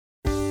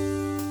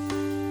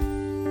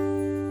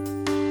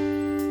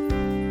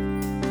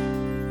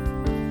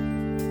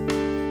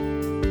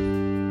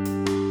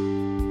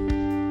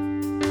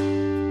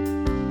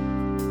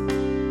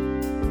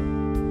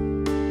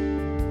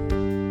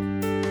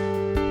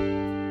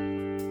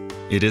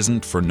It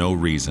isn't for no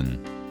reason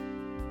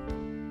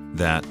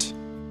that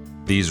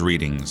these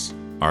readings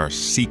are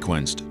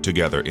sequenced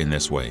together in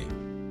this way.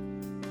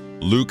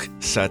 Luke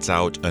sets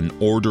out an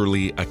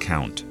orderly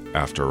account,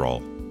 after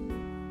all.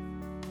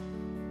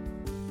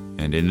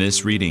 And in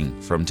this reading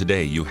from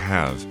today, you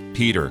have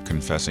Peter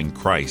confessing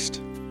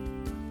Christ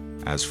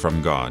as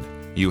from God.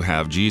 You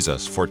have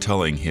Jesus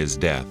foretelling his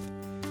death.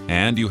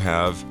 And you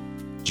have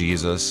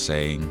Jesus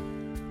saying,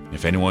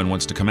 "If anyone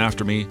wants to come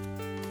after me,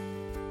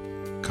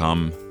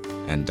 come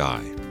and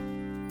die.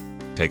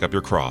 Take up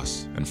your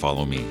cross and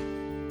follow me."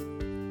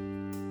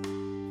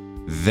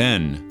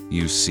 Then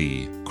you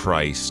see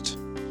Christ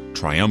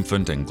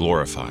triumphant and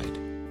glorified.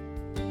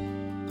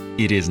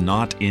 It is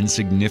not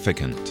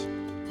insignificant.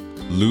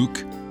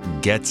 Luke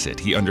gets it.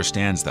 He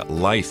understands that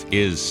life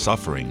is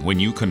suffering. When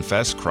you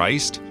confess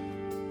Christ,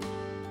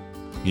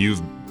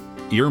 you've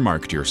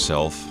earmarked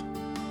yourself.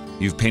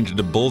 You've painted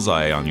a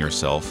bullseye on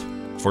yourself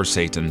for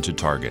Satan to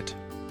target.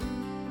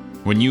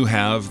 When you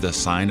have the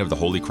sign of the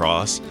Holy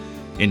Cross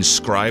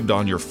inscribed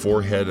on your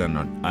forehead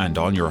and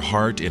on your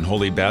heart in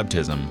holy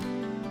baptism,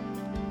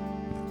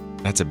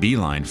 that's a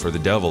beeline for the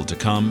devil to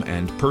come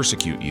and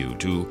persecute you,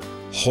 to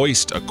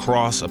hoist a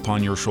cross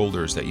upon your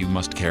shoulders that you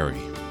must carry.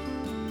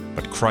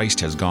 But Christ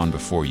has gone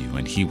before you,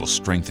 and he will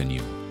strengthen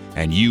you,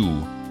 and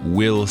you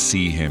will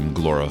see him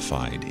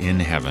glorified in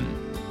heaven.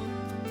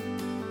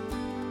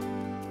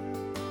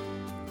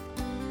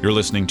 You're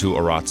listening to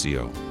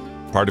Oratio,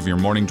 part of your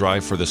morning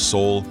drive for the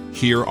soul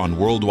here on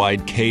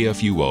Worldwide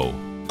KFUO.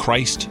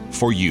 Christ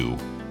for you,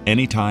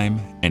 anytime,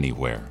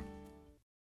 anywhere.